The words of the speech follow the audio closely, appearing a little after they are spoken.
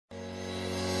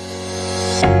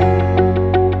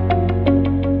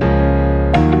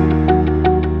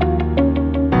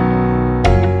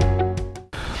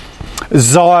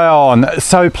Zion.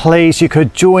 So pleased you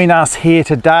could join us here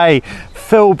today.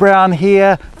 Phil Brown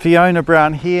here, Fiona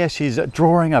Brown here. She's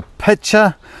drawing a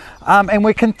picture. And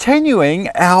we're continuing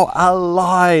our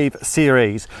Alive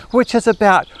series, which is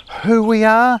about who we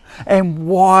are and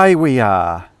why we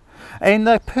are. And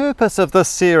the purpose of this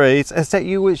series is that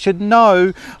you should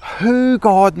know who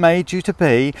God made you to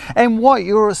be and what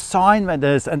your assignment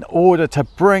is in order to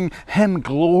bring Him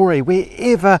glory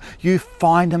wherever you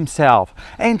find Himself.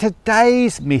 And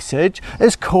today's message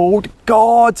is called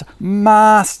God's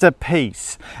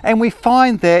Masterpiece. And we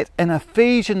find that in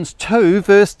Ephesians 2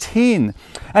 verse 10.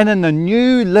 And in the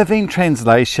New Living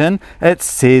Translation, it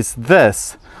says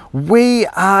this: we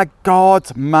are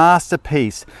God's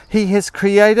masterpiece. He has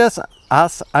created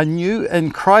us anew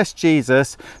in Christ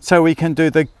Jesus so we can do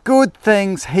the good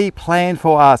things He planned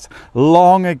for us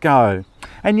long ago.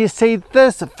 And you see,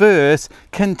 this verse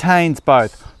contains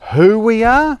both who we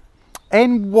are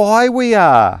and why we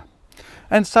are.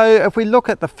 And so if we look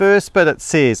at the first bit, it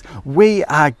says, we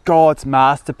are God's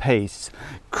masterpiece.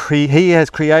 He has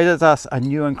created us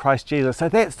anew in Christ Jesus. So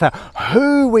that's the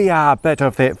who we are bit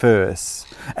of that verse.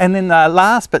 And then the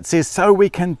last bit says, so we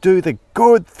can do the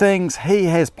good things He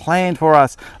has planned for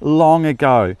us long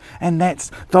ago. And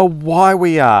that's the why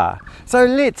we are. So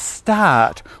let's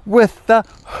start with the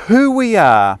who we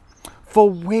are. For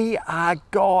we are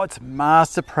God's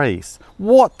masterpiece.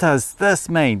 What does this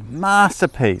mean?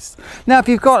 Masterpiece. Now, if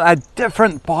you've got a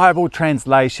different Bible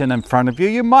translation in front of you,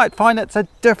 you might find it's a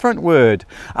different word.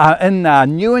 In the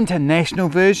New International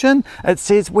Version, it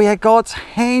says we are God's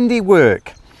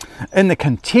handiwork. In the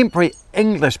Contemporary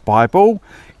English Bible,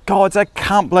 God's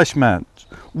accomplishment.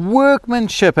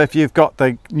 Workmanship if you've got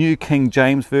the New King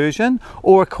James Version,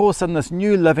 or of course in this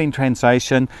New Living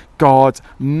Translation, God's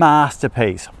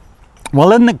masterpiece.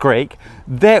 Well, in the Greek,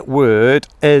 that word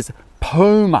is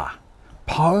poma,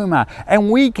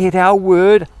 and we get our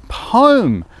word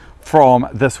poem from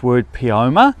this word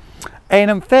pioma. And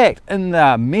in fact, in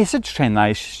the Message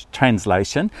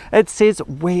translation, it says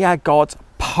we are God's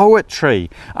poetry,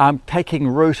 taking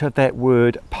root of that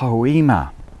word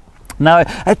poema. Now,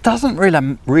 it doesn't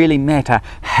really matter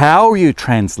how you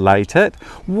translate it.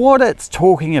 What it's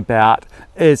talking about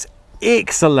is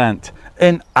excellent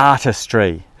in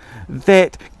artistry.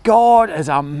 That God is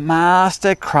a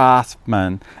master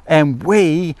craftsman and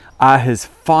we are His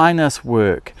finest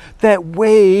work, that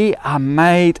we are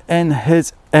made in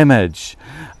His image.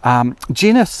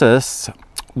 Genesis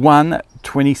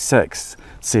 1:26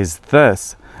 says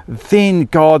this: then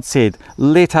God said,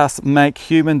 let us make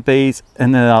human beings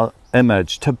in our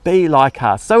image to be like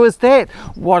us. So is that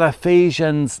what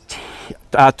Ephesians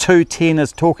 2:10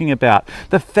 is talking about?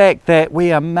 The fact that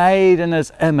we are made in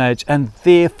His image and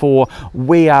therefore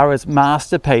we are His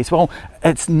masterpiece. Well,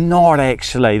 it's not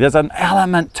actually. There's an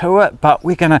element to it, but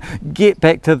we're going to get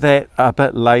back to that a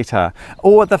bit later.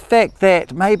 Or the fact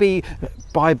that maybe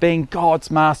by being God's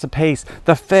masterpiece,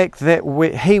 the fact that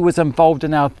He was involved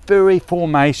in our very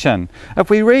formation. If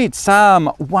we read Psalm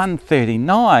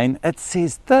 139, it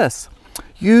says this: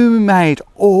 you made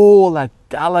all the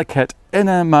delicate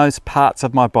innermost parts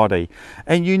of my body,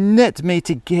 and you knit me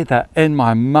together in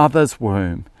my mother's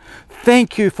womb.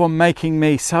 Thank you for making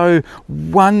me so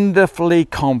wonderfully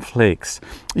complex.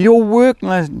 Your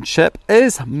workmanship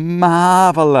is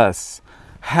marvelous.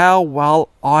 How well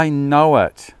I know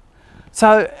it.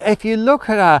 So if you look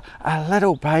at a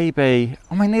little baby,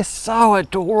 I mean, they're so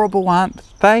adorable, aren't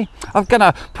they? I'm going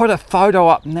to put a photo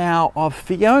up now of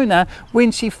Fiona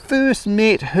when she first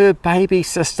met her baby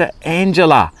sister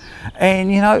Angela.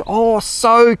 And, you know, oh,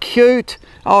 so cute.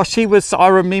 Oh, I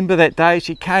remember that day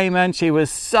she came in, she was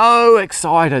so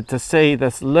excited to see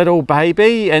this little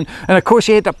baby. And of course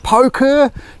she had to poke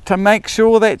her to make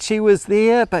sure that she was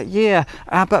there. But yeah,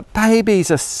 but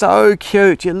babies are so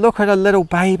cute. You look at a little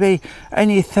baby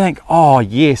and you think, oh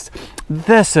yes,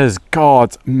 this is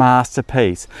God's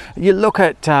masterpiece. You look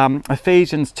at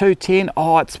Ephesians 2:10,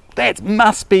 oh, that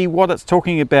must be what it's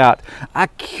talking about. A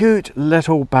cute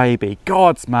little baby,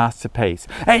 God's masterpiece.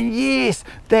 And yes,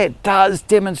 that does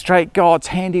demonstrate God's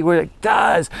handiwork, it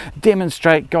does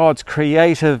demonstrate God's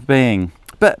creative being.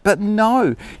 But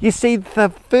no, you see,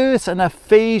 the verse in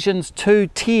Ephesians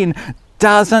 2:10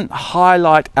 doesn't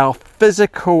highlight our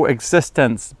physical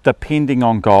existence depending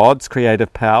on God's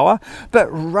creative power, but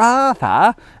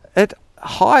rather it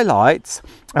highlights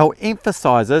or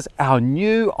emphasizes our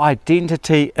new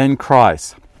identity in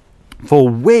Christ. For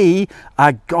we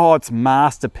are God's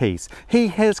masterpiece. He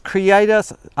has created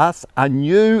us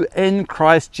anew in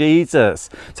Christ Jesus.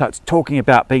 So it's talking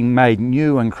about being made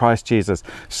new in Christ Jesus,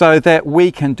 so that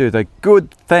we can do the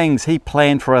good things He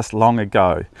planned for us long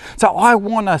ago. So I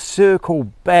want to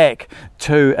circle back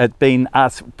to it being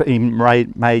us being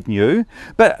made new.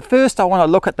 But first I want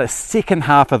to look at the second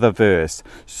half of the verse,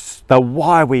 the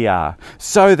why we are,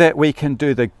 so that we can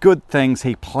do the good things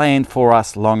He planned for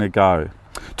us long ago.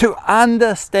 To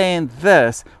understand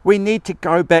this, we need to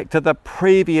go back to the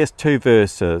previous two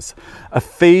verses,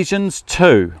 Ephesians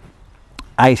 2,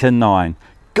 8 and 9.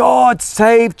 God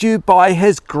saved you by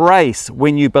His grace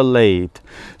when you believed.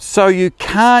 So you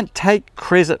can't take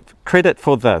credit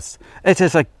for this. It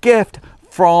is a gift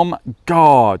from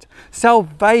God.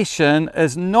 Salvation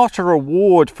is not a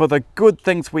reward for the good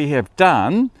things we have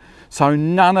done, so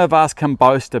none of us can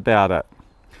boast about it.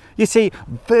 You see,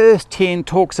 verse 10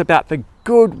 talks about the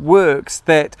good works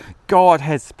that God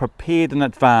has prepared in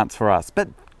advance for us. But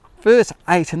verse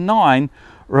 8 and 9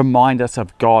 remind us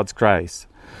of God's grace.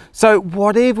 So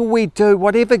whatever we do,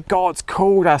 whatever God's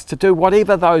called us to do,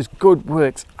 whatever those good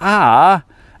works are,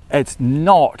 it's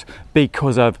not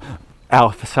because of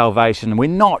our salvation. We're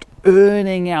not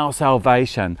earning our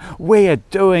salvation. We are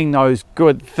doing those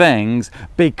good things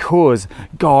because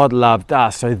God loved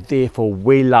us, so therefore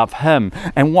we love Him.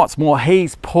 And what's more,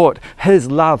 He's put His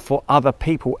love for other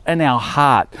people in our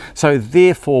heart. So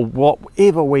therefore,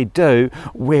 whatever we do,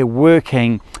 we're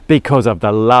working because of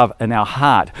the love in our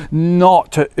heart,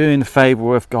 not to earn favor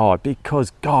with God,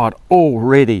 because God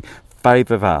already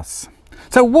favored us.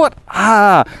 So what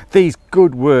are these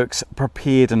good works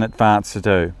prepared in advance to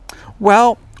do?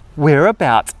 Well,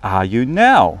 whereabouts are you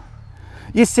now?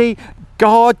 You see,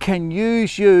 God can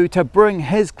use you to bring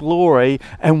His glory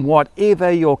in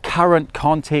whatever your current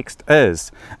context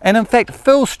is. And in fact,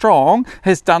 Phil Strong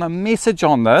has done a message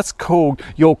on this called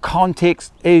Your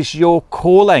Context is Your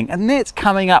Calling. And that's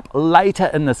coming up later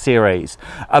in the series.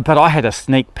 But I had a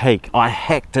sneak peek. I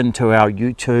hacked into our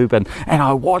YouTube and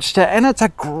I watched it, and it's a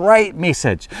great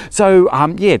message. So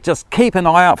just keep an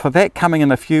eye out for that coming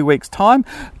in a few weeks' time.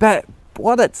 But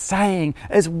what it's saying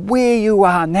is where you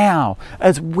are now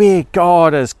is where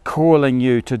God is calling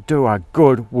you to do a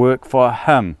good work for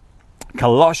Him.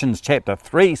 Colossians chapter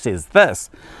 3 says this: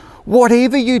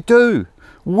 whatever you do,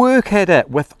 work at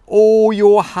it with all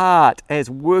your heart as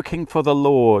working for the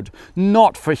Lord,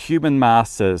 not for human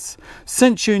masters,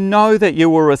 since you know that you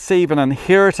will receive an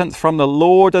inheritance from the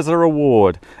Lord as a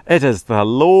reward. It is the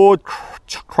Lord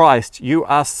Christ you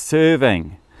are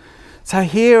serving. So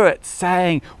here it's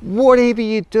saying, whatever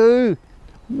you do,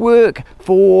 work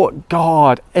for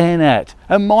God in it.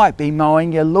 It might be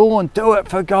mowing your lawn, do it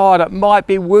for God. It might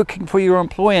be working for your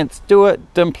employer, do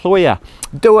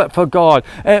it for God.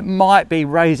 It might be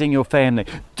raising your family,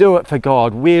 do it for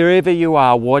God. Wherever you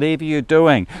are, whatever you're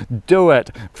doing, do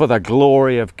it for the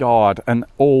glory of God in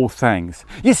all things.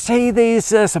 You see, there's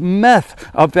this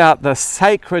myth about the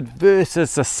sacred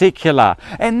versus the secular,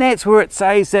 and that's where it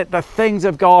says that the things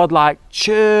of God, like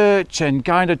church and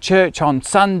going to church on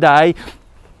Sunday,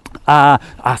 are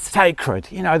sacred.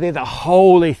 You know, they're the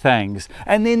holy things.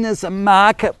 And then there's a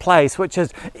marketplace, which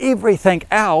is everything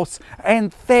else,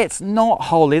 and that's not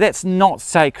holy, that's not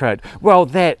sacred. Well,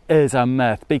 that is a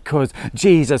myth, because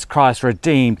Jesus Christ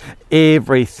redeemed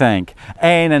everything,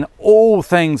 and in all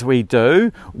things we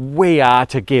do, we are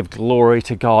to give glory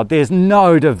to God. There's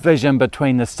no division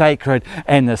between the sacred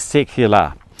and the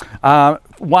secular.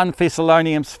 1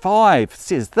 Thessalonians 5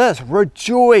 says this: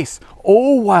 rejoice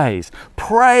always,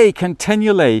 pray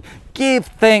continually, give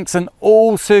thanks in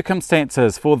all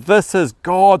circumstances, for this is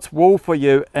God's will for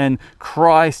you in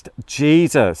Christ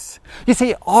Jesus. You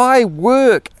see, I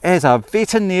work as a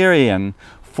veterinarian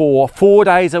for 4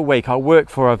 days a week. I work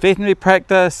for a veterinary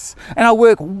practice, and I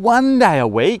work 1 day a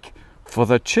week for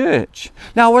the church.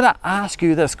 Now I want to ask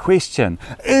you this question: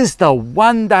 is the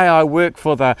 1 day I work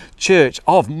for the church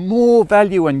of more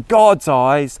value in God's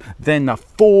eyes than the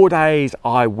 4 days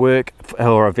I work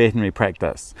for a veterinary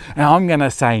practice? And I'm going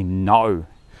to say no.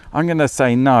 I'm going to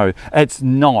say no, it's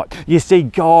not. You see,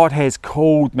 God has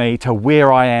called me to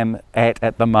where I am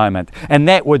at the moment, and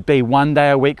that would be 1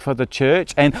 day a week for the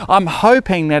church, and I'm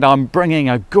hoping that I'm bringing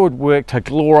a good work to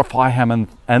glorify Him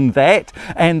in that,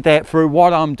 and that through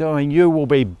what I'm doing you will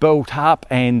be built up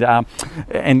and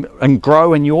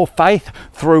grow in your faith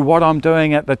through what I'm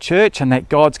doing at the church, and that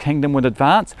God's kingdom would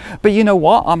advance. But you know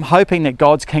what? I'm hoping that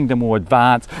God's kingdom will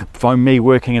advance from me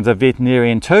working as a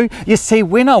veterinarian too. You see,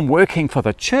 when I'm working for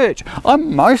the church, church,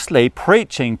 I'm mostly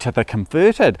preaching to the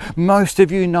converted. Most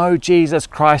of you know Jesus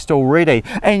Christ already,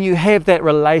 and you have that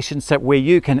relationship where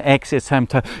you can access him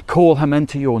to call him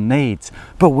into your needs.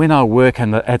 But when I work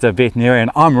as a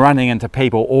veterinarian, I'm running into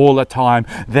people all the time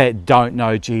that don't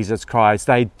know Jesus Christ.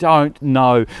 They don't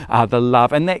know the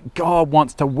love, and that God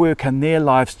wants to work in their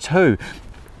lives too.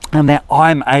 And that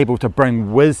I'm able to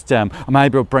bring wisdom, I'm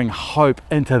able to bring hope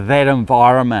into that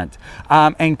environment.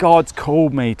 And God's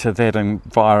called me to that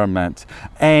environment.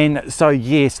 And so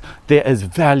yes, there is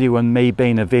value in me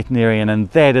being a veterinarian, and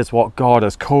that is what God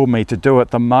has called me to do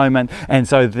at the moment. And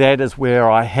so that is where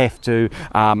I have to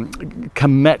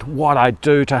commit what I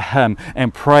do to him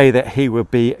and pray that he will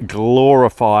be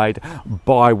glorified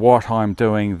by what I'm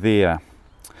doing there.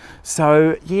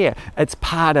 So yeah, it's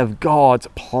part of God's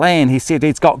plan. He said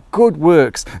he's got good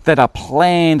works that are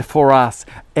planned for us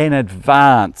in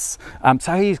advance.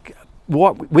 So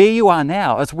where you are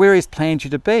now is where he's planned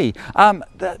you to be.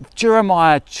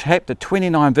 Jeremiah chapter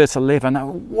 29 verse 11, a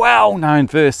well-known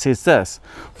verse, says this: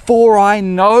 "For I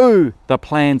know the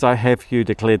plans I have for you,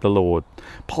 declared the Lord.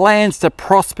 Plans to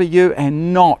prosper you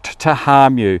and not to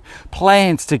harm you.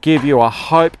 Plans to give you a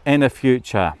hope and a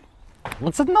future."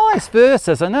 It's a nice verse,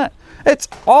 isn't it? It's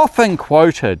often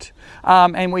quoted,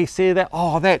 and we say that,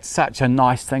 oh, that's such a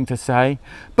nice thing to say.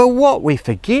 But what we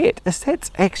forget is that's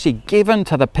actually given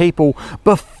to the people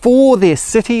before their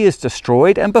city is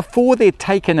destroyed and before they're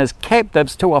taken as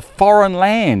captives to a foreign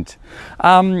land.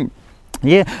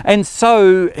 And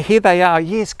so here they are.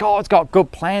 Yes, God's got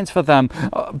good plans for them,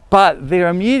 but their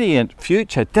immediate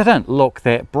future didn't look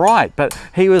that bright. But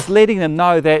he was letting them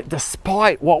know that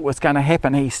despite what was going to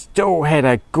happen, he still had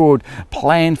a good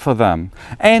plan for them.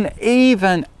 And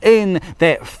even in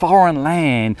that foreign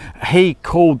land, he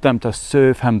called them to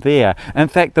serve him there. In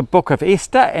fact, the book of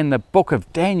Esther and the book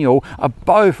of Daniel are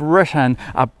both written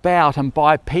about and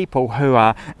by people who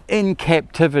are in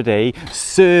captivity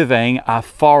serving a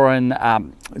foreign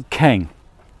king.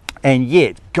 And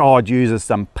yet God uses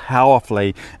them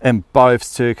powerfully in both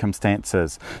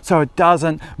circumstances. So it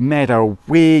doesn't matter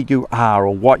where you are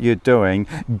or what you're doing,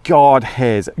 God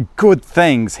has good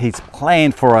things he's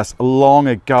planned for us long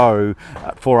ago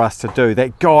for us to do,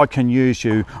 that God can use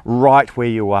you right where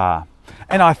you are.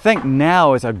 And I think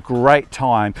now is a great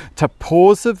time to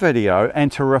pause the video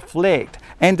and to reflect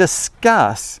and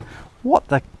discuss what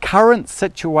the current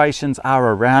situations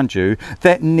are around you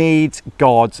that needs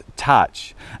God's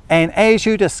touch. And as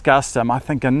you discuss them, I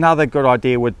think another good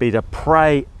idea would be to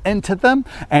pray into them,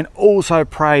 and also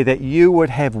pray that you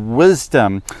would have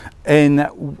wisdom in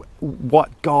what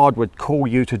God would call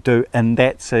you to do in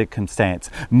that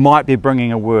circumstance. Might be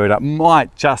bringing a word, it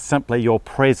might just simply your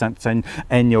presence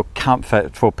and your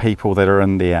comfort for people that are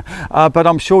in there. But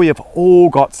I'm sure you've all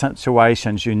got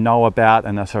situations you know about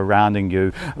and are surrounding you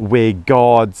where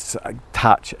God's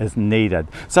touch is needed.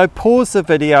 So pause the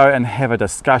video and have a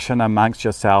discussion amongst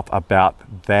yourself about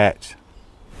that.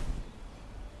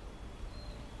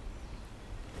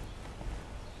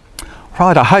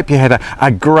 Right, I hope you had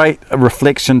a great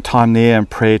reflection time there and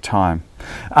prayer time.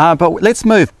 But let's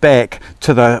move back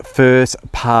to the first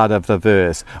part of the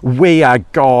verse. We are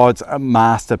God's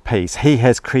masterpiece. He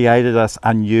has created us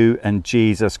anew in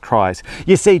Jesus Christ.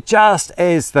 You see, just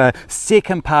as the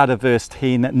second part of verse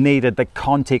 10 needed the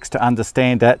context to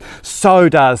understand it, so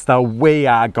does the we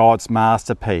are God's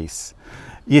masterpiece.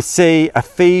 You see,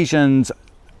 Ephesians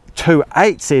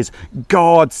 2:8 says,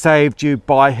 God saved you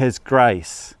by his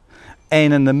grace.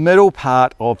 And in the middle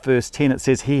part of verse 10, it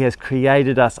says he has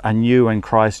created us anew in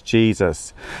Christ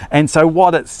Jesus. And so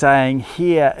what it's saying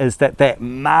here is that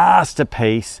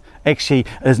masterpiece actually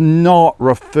is not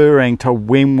referring to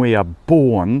when we are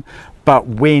born, but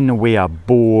when we are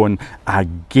born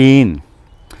again,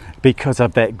 because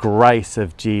of that grace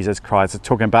of Jesus Christ. It's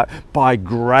talking about by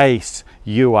grace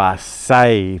you are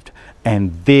saved,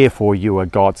 and therefore you are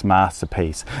God's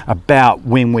masterpiece. About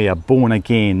when we are born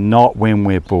again, not when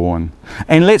we're born.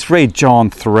 And let's read John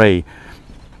 3.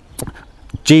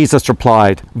 Jesus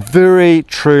replied, very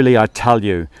truly I tell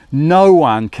you, no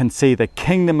one can see the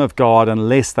kingdom of God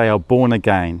unless they are born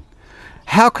again.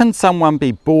 How can someone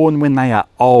be born when they are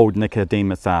old?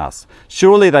 Nicodemus asked.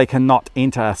 Surely they cannot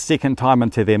enter a second time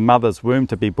into their mother's womb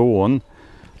to be born.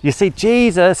 You see,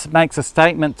 Jesus makes a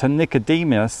statement to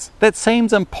Nicodemus that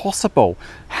seems impossible.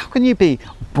 How can you be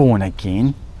born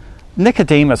again?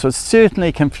 Nicodemus was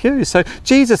certainly confused, so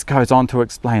Jesus goes on to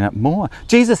explain it more.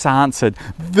 Jesus answered,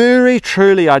 very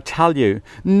truly I tell you,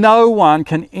 no one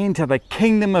can enter the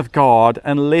kingdom of God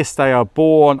unless they are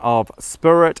born of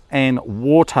spirit and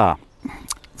water.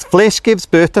 Flesh gives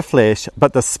birth to flesh,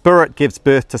 but the Spirit gives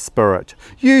birth to spirit.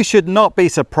 You should not be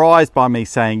surprised by me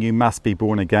saying you must be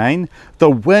born again. The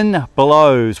wind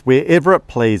blows wherever it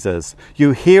pleases.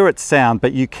 You hear its sound,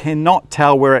 but you cannot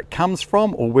tell where it comes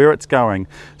from or where it's going.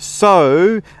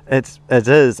 So it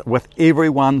is with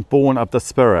everyone born of the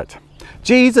Spirit.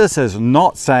 Jesus is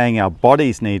not saying our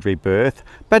bodies need rebirth,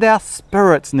 but our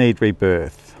spirits need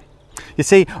rebirth. You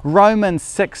see, Romans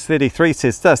 6:33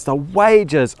 says this: the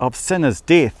wages of sin is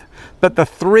death, but the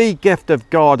free gift of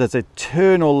God is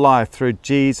eternal life through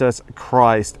Jesus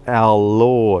Christ our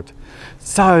Lord.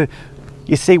 So,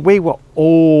 you see, we were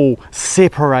all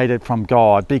separated from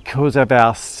God because of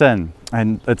our sin.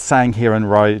 And it's saying here in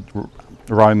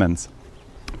Romans.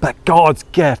 But God's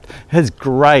gift, His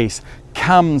grace,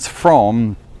 comes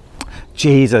from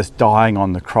Jesus dying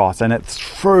on the cross, and it's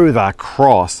through the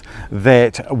cross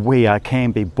that we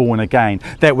can be born again,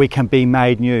 that we can be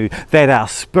made new, that our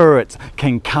spirits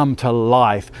can come to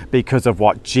life because of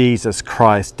what Jesus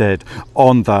Christ did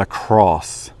on the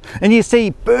cross. And you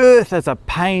see, birth is a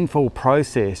painful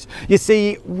process. You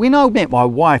see, when I met my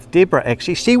wife, Deborah,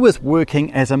 actually, she was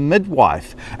working as a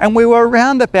midwife. And we were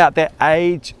around about that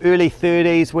age, early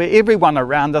 30s, where everyone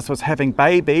around us was having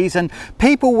babies. And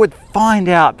people would find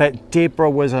out that Deborah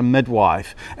was a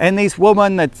midwife. And these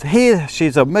women that's here,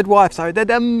 she's a midwife, so they'd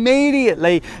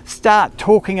immediately start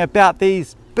talking about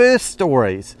these birth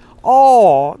stories.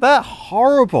 Oh, they're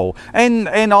horrible. And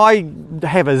I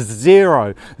have a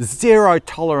zero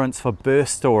tolerance for birth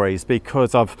stories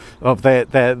because of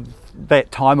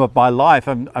that time of my life.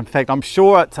 And in fact, I'm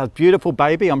sure it's a beautiful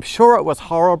baby. I'm sure it was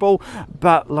horrible,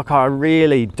 but look, I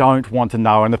really don't want to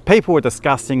know. And if people were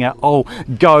discussing it, I'll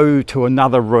go to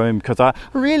another room because I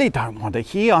really don't want to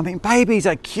hear. I mean, babies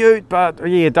are cute, but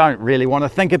you don't really want to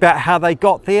think about how they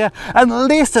got there.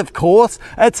 Unless, of course,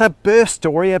 it's a birth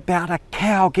story about a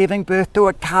cow giving birth to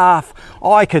a calf.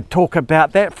 I could talk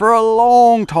about that for a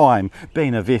long time,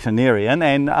 being a veterinarian,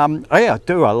 and I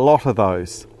do a lot of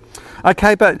those.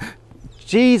 Okay, but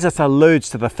Jesus alludes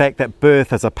to the fact that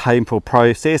birth is a painful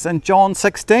process in John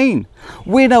 16.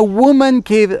 When a woman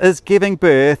is giving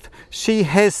birth, she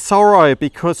has sorrow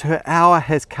because her hour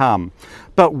has come.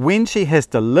 But when she has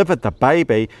delivered the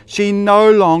baby, she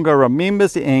no longer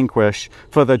remembers the anguish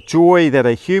for the joy that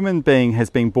a human being has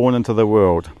been born into the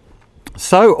world.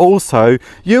 So also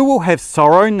you will have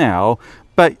sorrow now,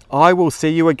 but I will see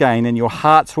you again, and your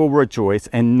hearts will rejoice,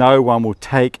 and no one will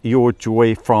take your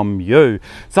joy from you.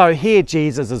 So here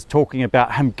Jesus is talking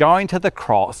about Him going to the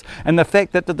cross and the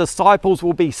fact that the disciples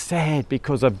will be sad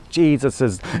because of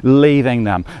Jesus' leaving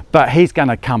them. But He's going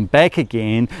to come back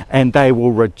again and they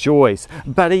will rejoice.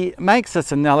 But He makes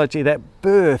this analogy that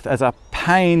birth is a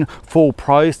painful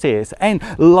process, and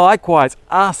likewise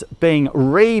us being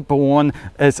reborn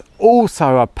is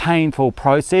also a painful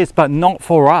process, but not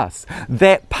for us.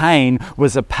 That pain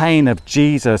was the pain of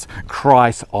Jesus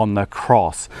Christ on the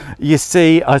cross. You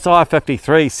see, Isaiah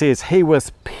 53 says He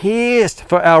was pierced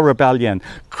for our rebellion,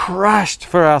 crushed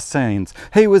for our sins.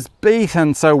 He was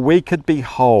beaten so we could be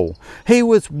whole. He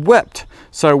was whipped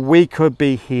so we could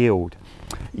be healed.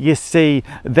 You see,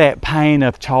 that pain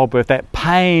of childbirth, that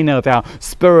pain of our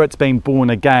spirits being born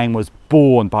again was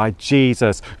borne by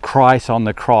Jesus Christ on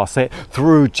the cross. That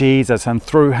through Jesus and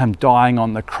through Him dying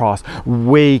on the cross,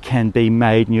 we can be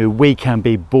made new, we can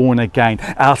be born again.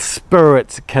 Our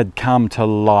spirits could come to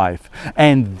life.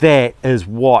 And that is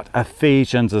what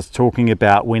Ephesians is talking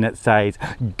about when it says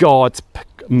God's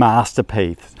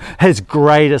masterpiece, His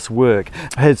greatest work,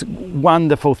 His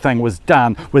wonderful thing was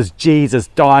Jesus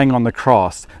dying on the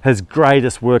cross. His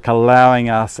greatest work, allowing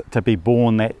us to be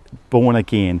born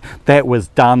again. That was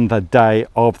done the day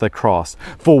of the cross.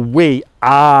 For we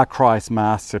are Christ's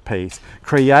masterpiece,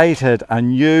 created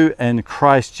anew in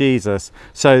Christ Jesus,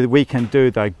 so that we can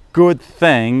do the good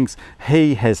things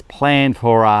He has planned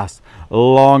for us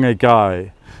long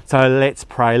ago. So let's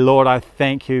pray. Lord, I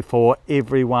thank You for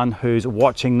everyone who's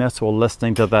watching this or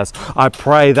listening to this. I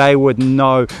pray they would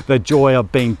know the joy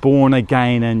of being born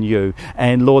again in You.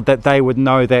 And Lord, that they would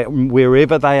know that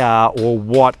wherever they are or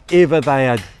whatever they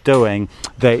are doing,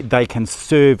 they can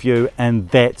serve You in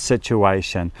that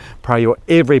situation. Pray Your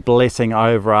every blessing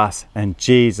over us in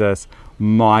Jesus'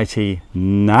 mighty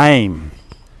name.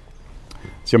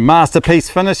 Is your masterpiece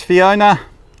finished, Fiona?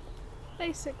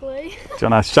 Basically. Do you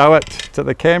want to show it to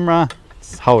the camera?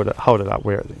 Just hold it up.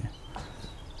 Where is it?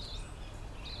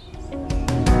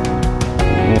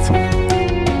 Awesome.